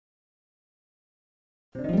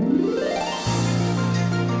Image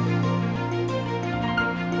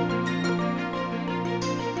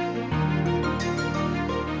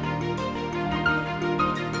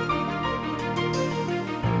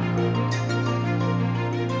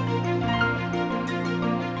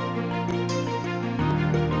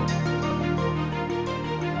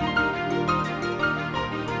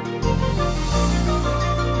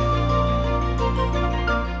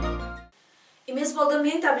Paodam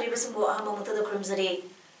yang tabri besembu aham mutada krumzari.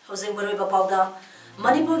 Housing Baroi Paodam.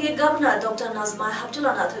 Manipur ke Governor Dr. Nazma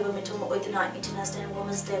Habdullah na thoiba mitum oituna International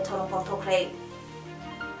Women's Day thorong pangthokre.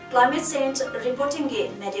 Climate change reporting ge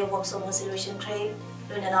media workshop solution kre.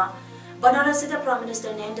 Lunana Banaras sida Prime Minister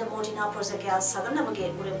Narendra Modi na project ya sagana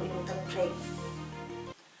bage ure uyutam kre.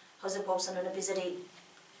 Housing Paodam na bizari.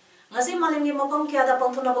 Ngasi malingi mapam kya da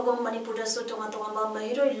pangthuna bagom Manipur da su tonga ba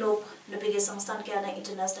mahiroi lok nupige sangstan kya na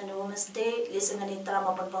International Women's Day lisingani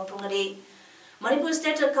taramapan pangthungari. Manipur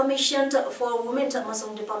State Commissioned for Women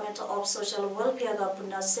Masung Department of Social Welfare ga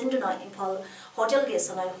punna sinduna Impal Hotel ge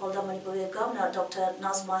sangai holda Manipur Governor Dr.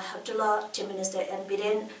 Nazma Habdullah, Chief Minister N.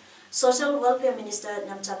 Biren, Social Welfare Minister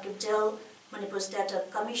Namcha Kipdel, Manipur State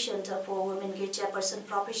Commissioned for Women ge Chairperson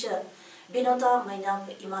Professor Binota Mainam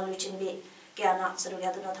Imalu Chinbi Kiana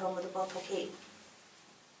Saruyaduna Thamadu Pangthoki.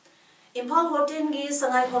 Impal Hotel ge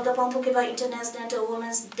sangai holda pangthoki ba International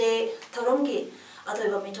Women's Day tharonggi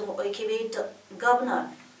Athoiba mitum oikibi Governor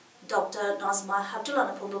Dr. Nazma Habdullah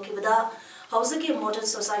na phondokibada Hausaki Modern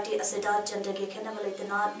Society aseda gender ge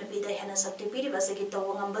khenabalaitana nupida hena sakti piri basagi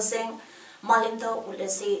tawangam baseng malinta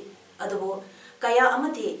ulesi adubo kaya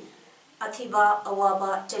amati athiba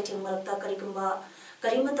awaba chaiting marakta karigumba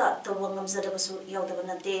karimata tawangam zadabasu yaudaba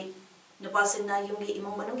nate nupasingna yumgi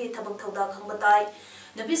imong manungi thabak thauda khangbatai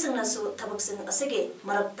Nabisangna su thabaksing asege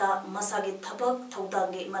marakta masagi thabak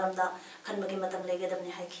thaudangi maramda khanbagi matam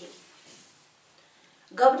legedamne haiki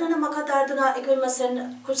Governor makata duna ekoi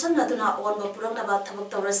masen kursanna duna onba purangna ba thabak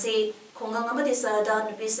tawrasi khongang amadi sada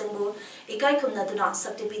nabisangbu ikai khumna duna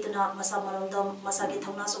sakti biduna masa maramdam masagi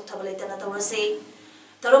thauna sok thabalaitana tawrasi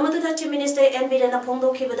Taromadu Chief Minister N. Biren na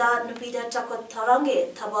phongdokhibada nupida chakot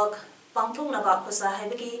tharange thabak pangthongna ba khosa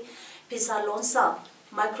haibagi pisa lonsa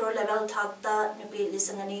micro level thakta nupi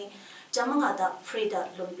lisangani jamangada frida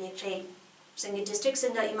lumbi kre singi district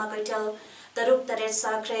singa imakaitel taruk taret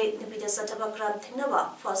sakre nupi da sataba kram thingnawa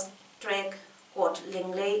first track court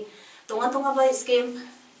linglei tonga ba scheme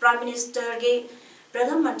prime minister ge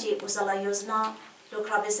pradhan mantri ujala yojana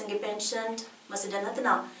lokrabe singi pension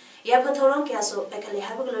masidanatna ya pathorang kya so ekale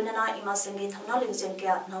habagulona ima singi thona lingjeng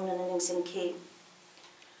kya nauna ningsingki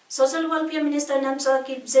social welfare minister namsa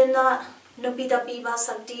kipjena Nupida piba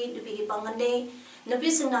sakti nupigi pangane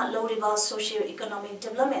nupisina loriba socio-economic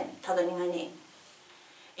development thaganingaine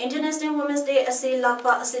International Women's Day ase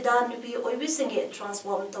lakpa asida nupi oibisinge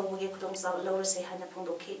transform tawuge khudongsa lorse hana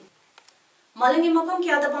phongdokhi Malingi mapam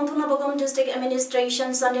kya da pangthuna bagom district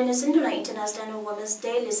administration Sunday nisinduna International Women's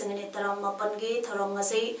Day lisingene taram mapange tharong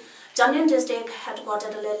ase Chandian district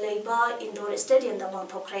headquarter leiba indoor stadium da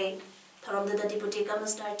pangthokre tharom da deputy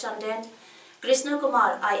commissioner Chandian Krishna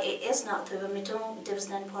Kumar IAS na thoiba mitung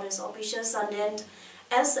divisional forest officer Sandent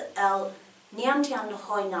SL Niamtian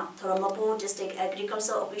Hoina Thoramapu district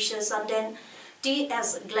agriculture officer Sandent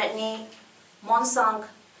TS Gladney Monsang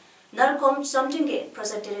Narkom Samtinge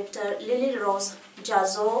project director Lily Rose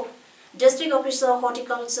Jazo district officer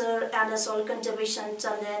horticulture and soil conservation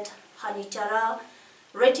Sandent Hanichara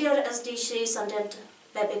retired SDC Sandent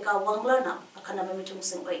Bebeka Wanglana akanama mitung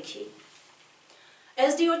sing oiki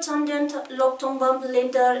SDO Sandent Loktongbam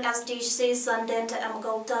Linder SDC Sandent M.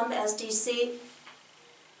 Gautam SDC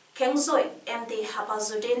Kengsoi MD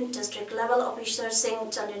Hapazudin District Level Officer Singh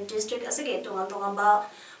Chandian District Asige Tongamba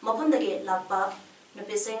Mapundage Lakpa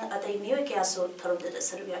Nupising Atay Miu Kiasu Tharumda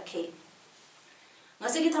Saruyaki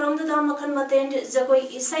Nasiki Tharumda Makan Maten Zakoi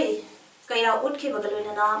Isai Kaya Utki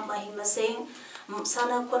Bagalunana Mahima Singh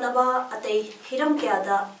Sana Konaba Atay Hiram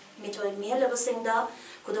Kiada Mitoi Mihalabasingda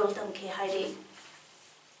Kudoltam Ki Hairi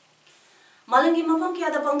Malangi mapam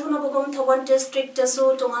kya da pangthuna bugom Thawan district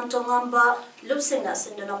tasu tongamba lupsingna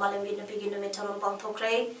sinduna malangi nupigi numitharam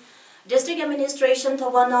pangthokre district administration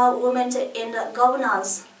Thawana women in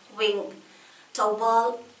governance wing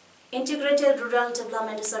Tawal integrated rural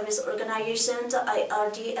development service organization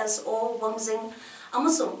IRDSO Wangzing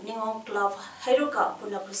amasung ningong club hairuka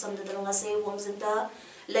puna kusam dalungase Wangzingda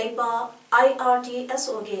leiba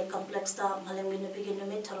IRDSO ge complex ta malangi nupigi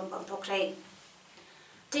numitharam pangthokre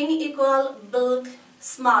Think equal, build,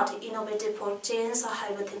 smart, innovative for change,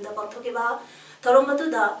 haibathin da pangthokiba.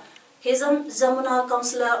 Tharomatuda, Hizam Zamuna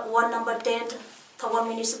Councillor 1 number 10, Thawa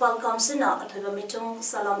Municipal Council na athoiba mitung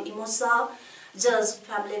Salam Imusa, Judge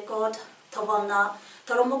Family Court Thobalna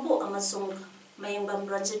Thoromapu Amasung Mayingbam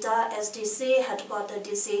Ranjita SDC Headquarter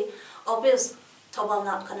DC Office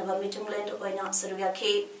Thobalna Kanaba Meeting Land Oina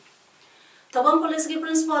Servyaki Tabang Police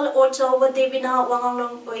Principal Ocho Devina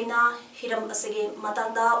Wanganglong Oina Hiram Asagi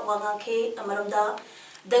Matanda Wangake Amaramda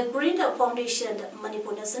The Green Foundation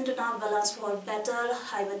Manipur Sentuna Balance for Better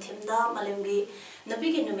Haibathimda Malimbi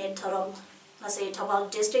Nabigi Numit Taram Nase Tabal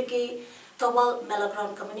District Tobal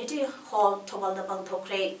Melagran Community Hall Tobal the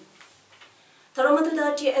Bangtokre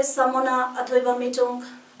Taramatuda TS Samona Atoiba Mitung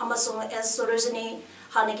Amasung S Sorojini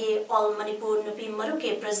Hanagi All Manipur Nupi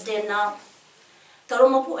Maruke President na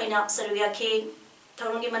Tarumapu Aina Servyaki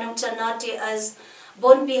Tarungi Manumchana TS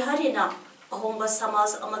Bon Biharina Ahomba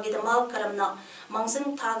Samas Amagidama Karamna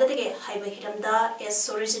Mangsing Tagadege Haiba Hiramda S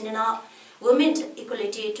Sorijinina Women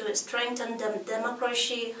Equality to Strengthen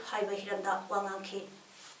Democracy Haiba Hiramda Wanganki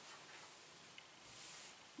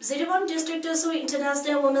Ziribam District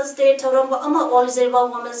International Women's Day Taramba Ama All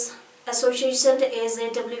Ziribam Women's Association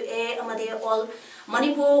AZWA Amade All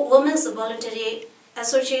Manipur Women's Voluntary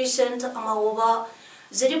Association Amawa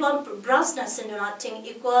Ziribam Brasna Sindanating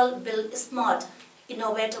Equal Bill Smart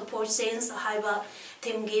Innovative Portions Haiba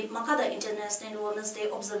Timgi Makada International Women's Day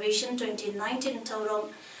Observation 2019 Tauram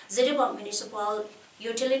Ziribam Municipal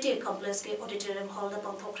Utility Complex Auditorium Hall the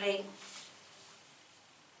Bangtokre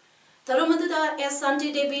Tarumaduda S.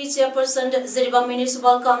 Santi Devi Chairperson Ziribam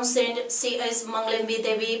Municipal Council C.S. Manglembi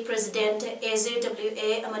Devi President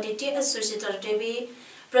AZWA Amaditi Associator Devi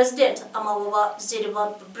President Amawa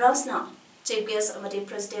Ziribam Brasna Chief Guest Amadi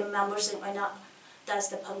President Members in Aina that's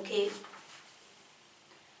the Punky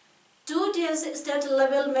 2 days state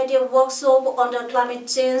level media workshop on the climate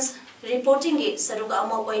change reporting Saruga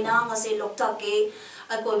Ama Waina Ngasi Loktaki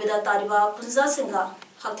Akoibida Tariba Kunza Singa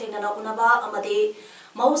Haktinana Unaba Amadi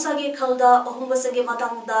Mausagi Kalda Ohumbasagi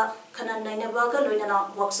Matangda Kanan Nainabaga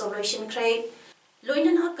Luinana workshop ration crate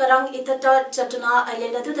Luinana Karang Itata Chatuna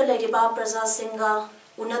Island to the Ladiba Praza Singa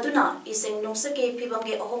Unaduna Ising Nungsaki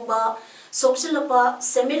Pibangi Ohumba Soksilapa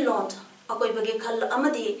Semilont Akoibagi Kal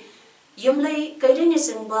Amadi Yumlay Kairini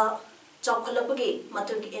Singba Chokalapagi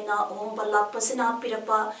Matuki Ina Ohumba Lapasina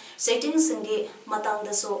Pirapa Sating Singi Matang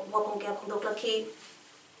the So Wapanga Pundoklaki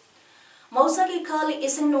Mausagi Kali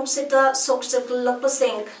Ising Nungsita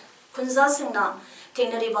Soksilapasing Kunza Singna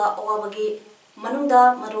Tinariba Owabagi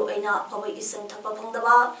Manunda Maru Aina Pawi Ising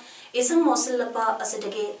Tapapangdaba Ising Mosilapa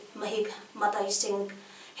Asidagi Mahik Matai Sing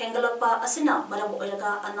Hengalapa Asina Marabu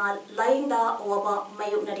Ilaga Anal Lainda Owaba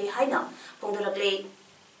Mayunari Haina Pungduragli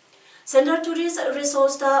Center Tourist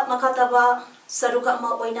Resource da Makataba Saruka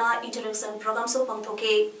Maoina Interaction Program so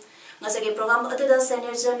Pangtoke Nasagi program Atada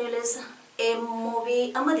Senior Journalist A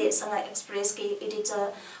movie Amadi Sanga Express ki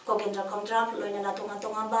editor Kogendra Contract Loina Natunga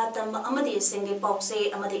Tongamba Tam Amadi Singi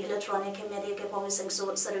Boxe Amadi Electronic Media Kepomising So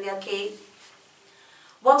Sarvia K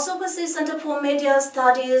Workshop Center for Media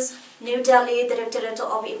Studies New Delhi Directorate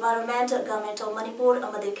of Environment Government of Manipur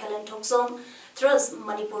Amadi Kalan Toksom Trust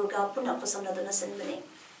Manipur Ga Puna Pasamnadana Senbani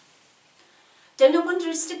Tenopun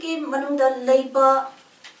district Manunda Leiba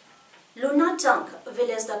Luna Chunk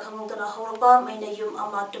Village da Kamungana Horoba Mainayum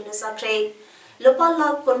Amatum Sakre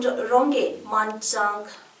Lupala Kund Ronge Man Chunk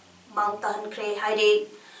Mangtahan Kre Haide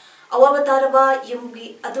Awabataraba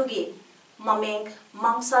Yumgi Adugi Mameng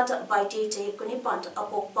Mangsat Baiti Te Kunipant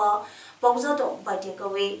Apokpa Pauzato Baiti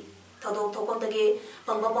Kawe Tado Tokondagi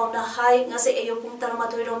Pambabona Hai Nase Ayupung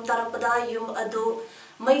Taramaturum Tarapada Yum Adu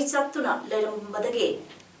Mai Chaptuna Lerum Badage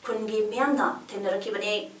Kungi Miamna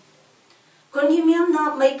Tenarakibane Kungi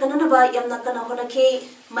Miamna Mai Kananaba Yamna Kanahonaki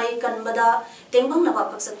Mai Kanbada Tengbang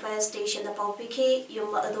Naba Paksak Fire Station the Paupiki Yum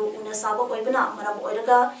Adu Unasaba Oibana Manam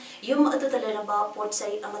Oiraga Yum Adu the Lenaba Port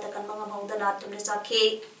Say Amatakan Mangamondana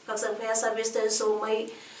Tunisaki Paksak Fire Service so Mai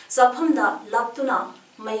Saphamda Laptuna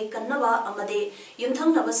Mai Kanaba Amade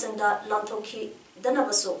Yumthang Nabasenda Lantoki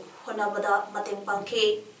Danabaso Honabada Mating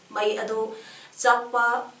Panke Mai Adu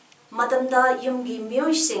Zakpa Matamda Yumgi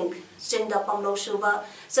Myoy Singh Jinda Pamlo Shuba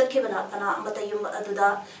Satkibana Kana Mata Yum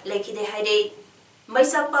Aduda Leki de Haide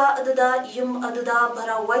Maisapa Aduda Yum Aduda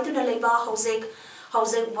Bara Waituna Leba Hausik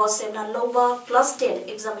was Semna Loba Class 10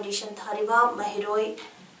 examination Thariba Mahiroi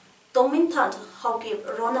Tongmintant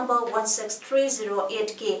Hawkip row number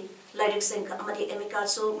 16308K Lyric Singh Amadi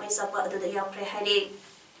Emikatsu Maisapa Aduda Yapre Haide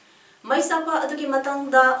Maisapa Aduki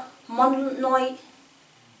Matangda Monoi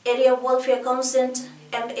Area Welfare Council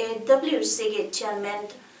MAWC Chairman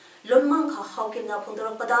Lunmang Hawkina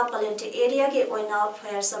Pundorapada Palente Area Ge Oina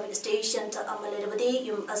Fire Service Station to Amalabadi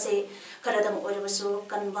Yum Ase Karadam Oibasu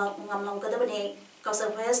Kanbang Ngamlam Gadabane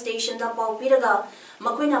Kasa Fire Station da Pau Piraga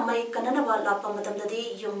Makuina Mai Kananaba Lapa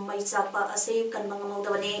Madamdadi Yum Mai Sapa Ase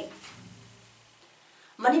Kanbangamodabane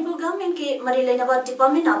Manipur government ki mari leinaba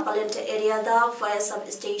department of Palent area da fire sub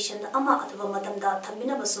station ama athuba matamda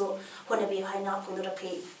thambina basu honabi haina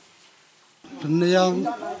phundurakhi Nayang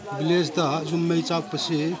village da jummai chak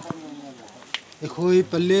pasi ekhoi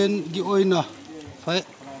palen gi oina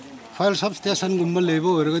fire substation gumma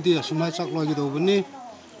lebo ergadi asumai chak logi do bani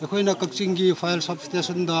ekhoina kakching gi fire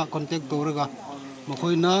substation da contact toraga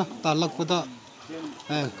makhoina talak pada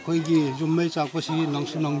khoi gi jummai chak pasi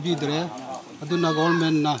nangsu nangbi dre aduna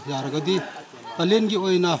government na yaragadi palen gi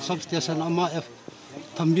oina substation ama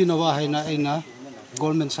thambi nawa haina aina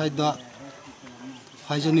government side da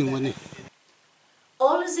haijaning wani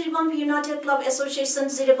All Ziribam United Club Association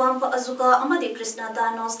Ziribam Azuka Amadi Krishna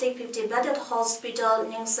Diagnostic 50 Bedded Hospital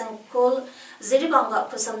Ningsang Kul Ziribam ga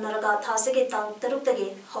Kusam Naraga Thasegi Tang Taruktagi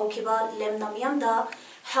Haukiba Lemnamiamda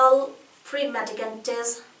Health Free Medical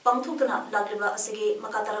Test Pangthukuna Lagriba Asigi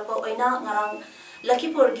Makatarako Oina Ngarang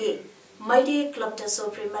Lakipurgi Mighty Club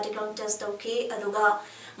Teso Free Medical Test Dauki Aduga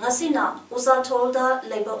Ngasina Usatolda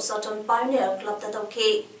Labor Usaton Pioneer Club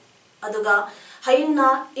Tauki Aduga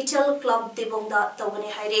Hayna Ichel Club Dibongda Tawani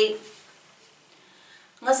Hairi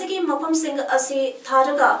Ngasigi Mapam Singh Asi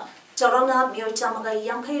Tharaga Charanga Miochamaga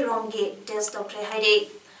Yankai Rongi Test of Hairi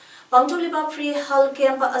Pangtuliba Free Health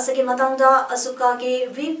Camp Asagi Matanda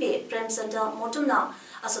Asukagi VP Prem Center Motumna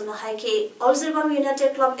Asuna Haiki All Ziribam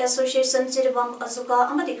United Club Association Ziribam Azuka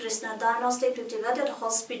Amadi Krishna Diagnostic 50 Bedded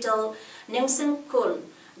Hospital Ningsing Kul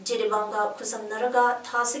Jiribanga Kusam Naraga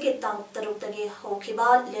Thasigi Tang Taruktagi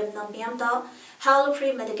Hokiba Lemna Miamda Health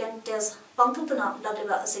Free Medical Test Pangtutuna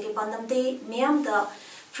Lagriba Asigi Pandamdi Miamda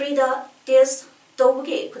Frida Test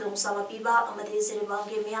Tobugi Kudung Saba Piba Amadi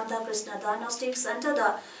Ziribangi Miamda Krishna Diagnostic Center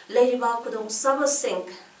da Leriba Kudung Saba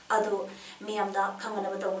Sink Adu Miamda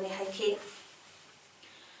Kanganabadawuni Haiki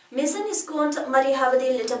Mission School Mari Havadi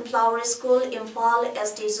Little Flower School Impal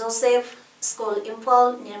St. Joseph School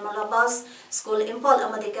Impal Nirmalabas School Impal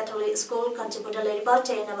Amadi Catholic School Kanchipuda Leriba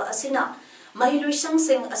Chainaba Asina Mahilui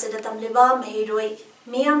Sing Asidatam Liba Mahiroi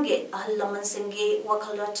Miamge Ahalaman Singhi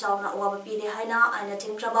Wakala Chawna Wabapidi Haina Aina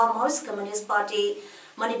Tinkraba Maoist Communist Party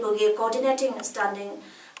Manipurgi Coordinating Standing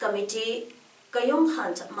Committee Kayum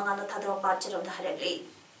Hunt Mangana Thadro Party of the Haregli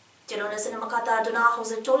Jerona Cinemakata Duna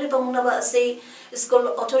House Toli Pamunaba Asi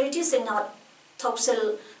School Authorities in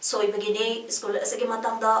Topsil Soy Begini School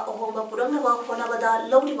Asigimatanda Ohomba Puranaba Honabada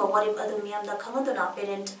Lodiba Warib Adumiam the Kamaduna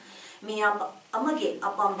Parent Miam Amagi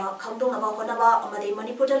Apamba Kandunaba Honaba Amadi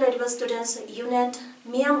Manipura Lediba Students Unit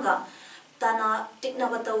Miamga Tana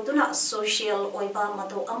Tiknabata Duna Social Oiba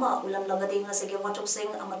Mato Ama Ulam Labading Asagi Watok Sing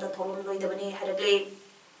Amata Tolum Loidabani Hadagli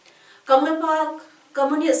Kamlepak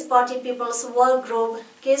Communist Party People's World Group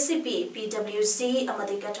KCP PWC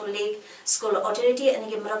Amadi Catholic School Authority and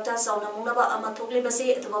Gimarakta Sauna Munaba Amatukli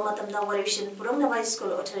Basi Atubamatamda Warishin Purunava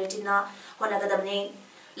School Authority na Honagadamni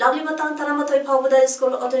Lagli Matang Taramatoi Pawada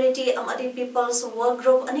School Authority Amadi People's World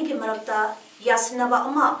Group and Gimarakta Yasinaba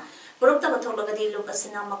Ama Purukta Batolagadi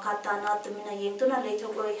Lupasina Makata na Tumina Yintuna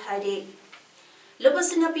Latokoi Haidi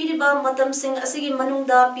Lupasina Piriba Matam Singh Asigi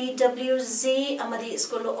Manunda PWZ Amadi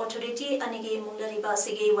School Authority Anigi Mundariba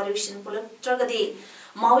Sigi Warishin Pulatragadi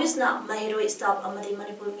Maoisna Mahiro Staff Amadi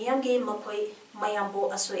Manipur Miamgi Makoi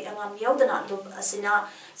Mayambo Asoi Angam Yaudana Lup Asina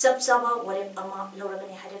Sapsaba Warep Ama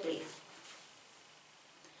Loragani Hadagli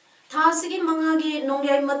Thasigi Mangagi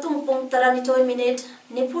Nongyai Matung Pung Taranitoi Minute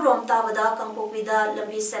Nipurom Tabada Kampopida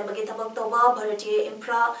Lambi Sembagi Tabaktoba Bharatiya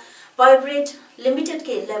Infra Vibrate Limited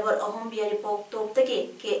ke level ahum bia report top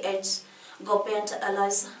take KH Gopent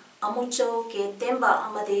Allies Amucho ke Temba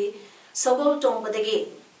Amadi Sogol Tombadagi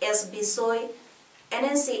SB Soy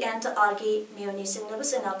NNC and Argi Mioni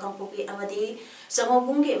Singnabasena Kampupi Amadi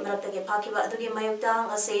Samobungi Maratake Pakiba Adugi Mayutang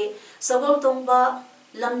Ase Sogol Tomba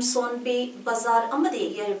Lamson B Bazar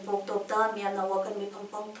Amadi Yeripok Topta Miana Wakan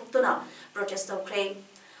Mipampang Tuktuna Protest of Cray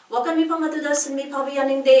Wakan Mipamatuda Simi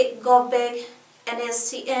Pavianing de Gobeg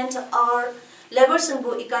NSC and R Labor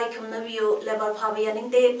Singbu Ikai Kumnavio Labor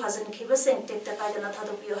Pavianing de Pazan Kibasing take the Kaidana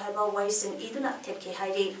Tadopio Haba Waising Iduna Teki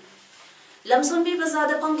Haidi Lamson B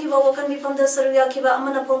Bazada Pankiba Wakan Mipam the Saria Kiba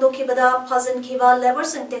Amana Pondo Kibada Pazan Kiba Labor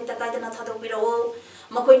Sing take the Kaidana Tadopiro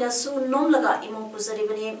Makoina Su Nomlaga Imum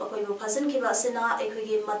Puzaribani Makoibu Pazan Kiba Sina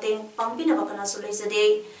Equigi Mating Pampina Bakana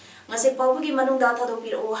Sulizade Nasi Pabugi Manunda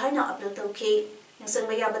Tadopiro Haina Apil Toki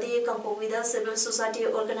Mayabadi Kampovida Civil Society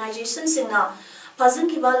Organizations in Pazan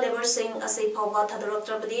Kiba Labor Sing Asay Pawa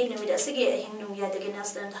Tadarotrabadi Nimidasigi Hinumia the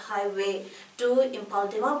National Highway to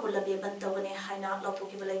Impaldima Pulabi Bantavani Haina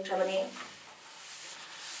Lotukibale Trabani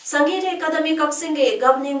Sangit Academy Kaksingi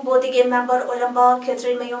Governing Body Member Oramba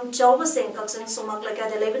Catherine Mayum Java Sing Kaksing Sumak like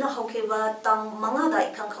the Lebina Hokiba Tang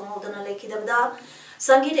Mangada Kankamodana Lekidabda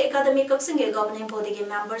संगीत academy Kakching governing body के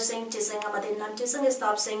member Singh teaching अमदि non teaching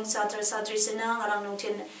staff Singh छात्र छात्री सिना ngarang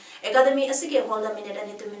nungthin academy असि के hall the minute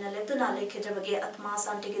अनि 2 minute लेप्तुना लेखिद्रबगे आत्मा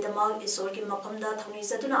शांति के दमाग ईश्वर की मफमदा थौनी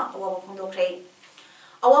जतुना अवाब फोंदोखरे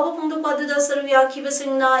अवाब फोंदोपादुदा सरुया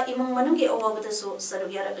खिबसिंगना इमुंग मनुंगे अवाबदसु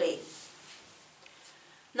सरुया रगले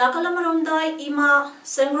नाकलमरमदा इमा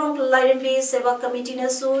सेंग्रोंग लाइरेंबी सेवा कमिटी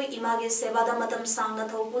नसु इमा के सेवादा मतम सांगना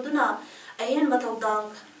थौपुदुना अहेन मथौदांग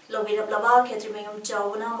लोबिरबलबा खेत्रिमयम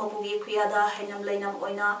चावना मपुगी खुयादा हैनम लैनम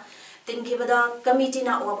ओइना तिनखिबदा कमिटी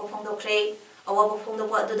ना अवाब फोंदोखरे अवाब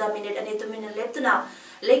फोंदोपा अदुदा मिनिट अनि 2 मिनिट लेप्तुना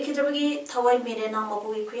लेखिद्रबगी थवाई मिरेना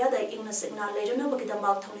मपुगी खुयादा इंगना सिगना लेजुना बगी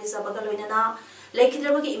दंबाग थौनी Jabga लोइनना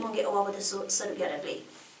लेखिद्रबगी इमुंगे अवाबदसु सरुयारगले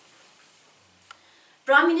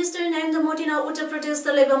Prime Minister Narendra Modi na Uttar Pradesh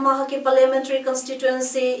da leba maha ke parliamentary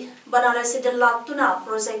constituency Banarasi da laktuna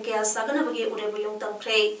project ke sagana bagi urebu yung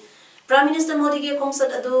tangkre Prime Minister Modi ke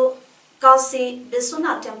kongsat adu Kasi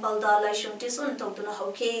Biswanath Temple da laishum tisun tongtuna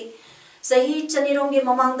hauki sahi chanirong ke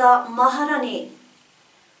mamang da Maharani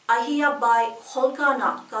Ahiya Bai Holkana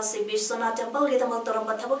Kasi Biswanath Temple ke tamak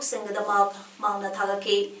toramba thabak singh da mangna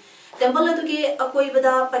thagaki Temple adu ke akoi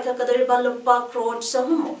bada paikha kadari balupa crore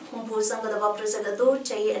sahum humpu sangadaba project adu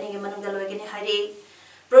chahi ani ke manungda loigini hairi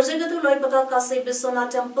project adu loibaga Kasi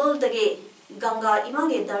Biswanath Temple dage Ganga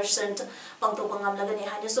image darshan pangto pangam lagani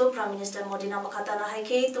haine so Prime Minister Modi na makhata na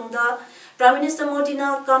haike tungda Prime Minister Modi na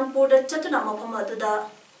Kanpur da chatna mafam adu da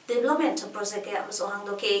development project ke amso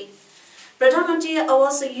hangdoke Pradhan Mantri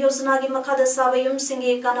Awas Yojana gi makhada sabayum singe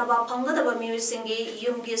kanaba phangadaba miwi singe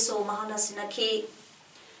yum ge so mahana sinakhi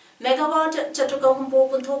Megawatt Chatukahumpo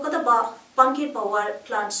Puntokadaba Panki Power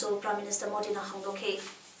Plant so Prime Minister Modi na hangdoke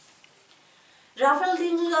Rafael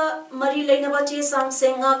Dingla Mari Lainaba Che Sang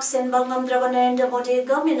Sengak Senbangam Dravanand Modi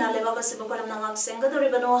Gamina Levaka Sibukaram Nangak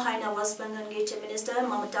Sengadoribano Haina was Bengal Gate Minister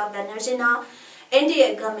Mamata Banerjee na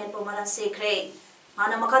NDA government Pomaran Sekre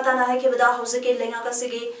Ana Makatana Hakibada Hoseki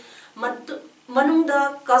Lengakasigi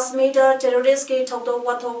Manunda Kasmida terrorist ke Toto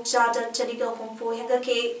Wato Chata Chadiga Humpo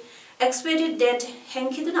Hengake Expected date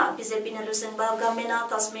Henkiduna BJP na Lusenba Gamena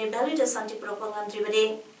Kashmir Valley de Santi Propaganda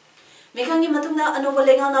Tribade Mekangi Matunda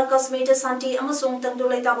Anovalenga na Kashmir de Santi Amasung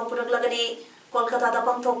Tangdulai Taba Puraglagani Kolkata da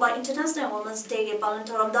Pangtopa International Women's Day ke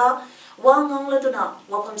Palantoramda Wangang Laduna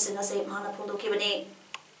Wapam Sinase Mana Pundo Kibane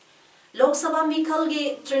Lok Sabha Mikhal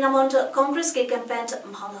ge Trinamont Congress ke campaign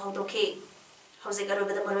Mahang Haudoke Hausegaro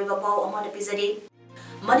with the Mariba Pau Amanda Pizadi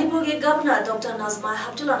Manipur ke Governor Dr. Nazma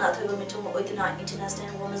Habdullah na thoiba mitum oituna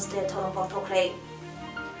International Women's Day thoram pathokre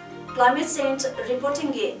Climate change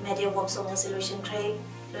reporting ge media workshop solution kre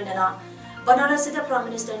loinana Banarasi da Prime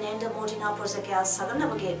Minister Narendra Modi na project ya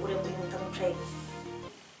sagana bage ure buyung tam kre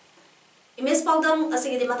Image Paodam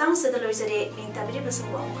asigi di matang sedaloisere ning tabiri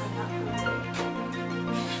basangwa mukana